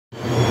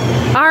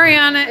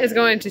Ariana is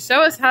going to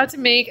show us how to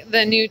make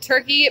the new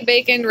turkey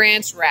bacon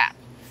ranch wrap.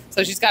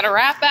 So she's got a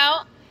wrap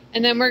out,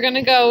 and then we're going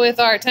to go with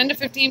our 10 to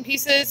 15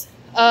 pieces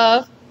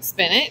of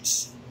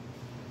spinach,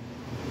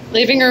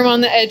 leaving room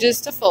on the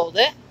edges to fold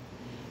it.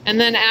 And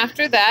then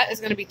after that is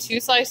going to be 2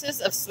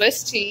 slices of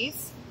Swiss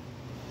cheese,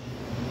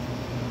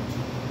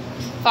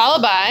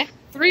 followed by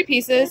 3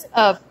 pieces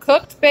of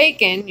cooked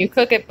bacon. You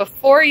cook it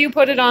before you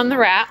put it on the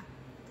wrap.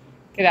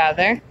 Get out of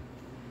there.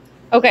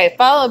 Okay,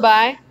 followed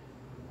by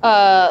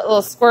a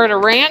little squirt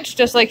of ranch,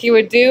 just like you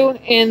would do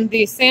in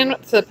the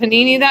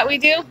panini that we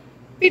do.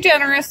 Be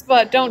generous,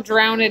 but don't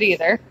drown it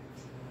either.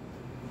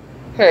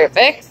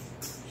 Perfect.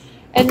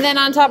 And then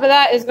on top of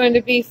that is going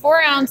to be 4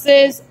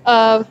 ounces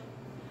of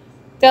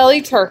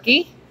deli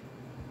turkey.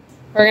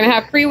 We're going to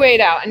have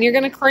pre-weighed out, and you're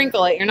going to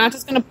crinkle it. You're not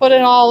just going to put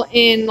it all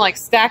in like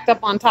stacked up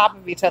on top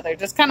of each other.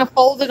 Just kind of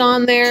fold it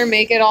on there,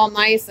 make it all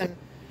nice, and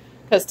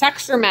because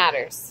texture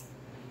matters.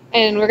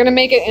 And we're going to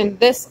make it in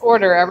this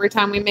order every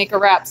time we make a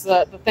wrap, so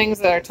that the things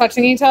that are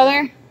touching each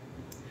other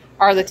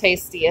are the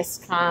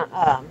tastiest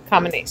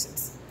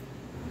combinations.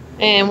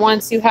 And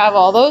once you have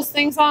all those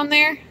things on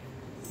there,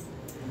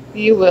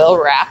 you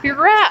will wrap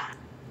your wrap.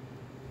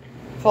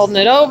 Folding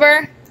it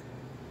over,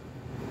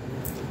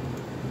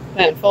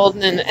 then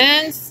folding in the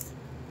ends,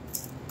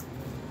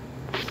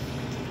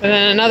 and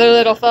then another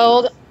little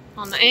fold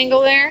on the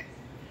angle there,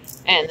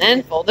 and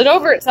then fold it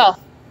over itself.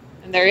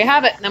 And there you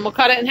have it. And then we'll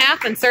cut it in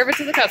half and serve it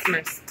to the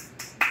customers.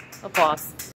 Applause.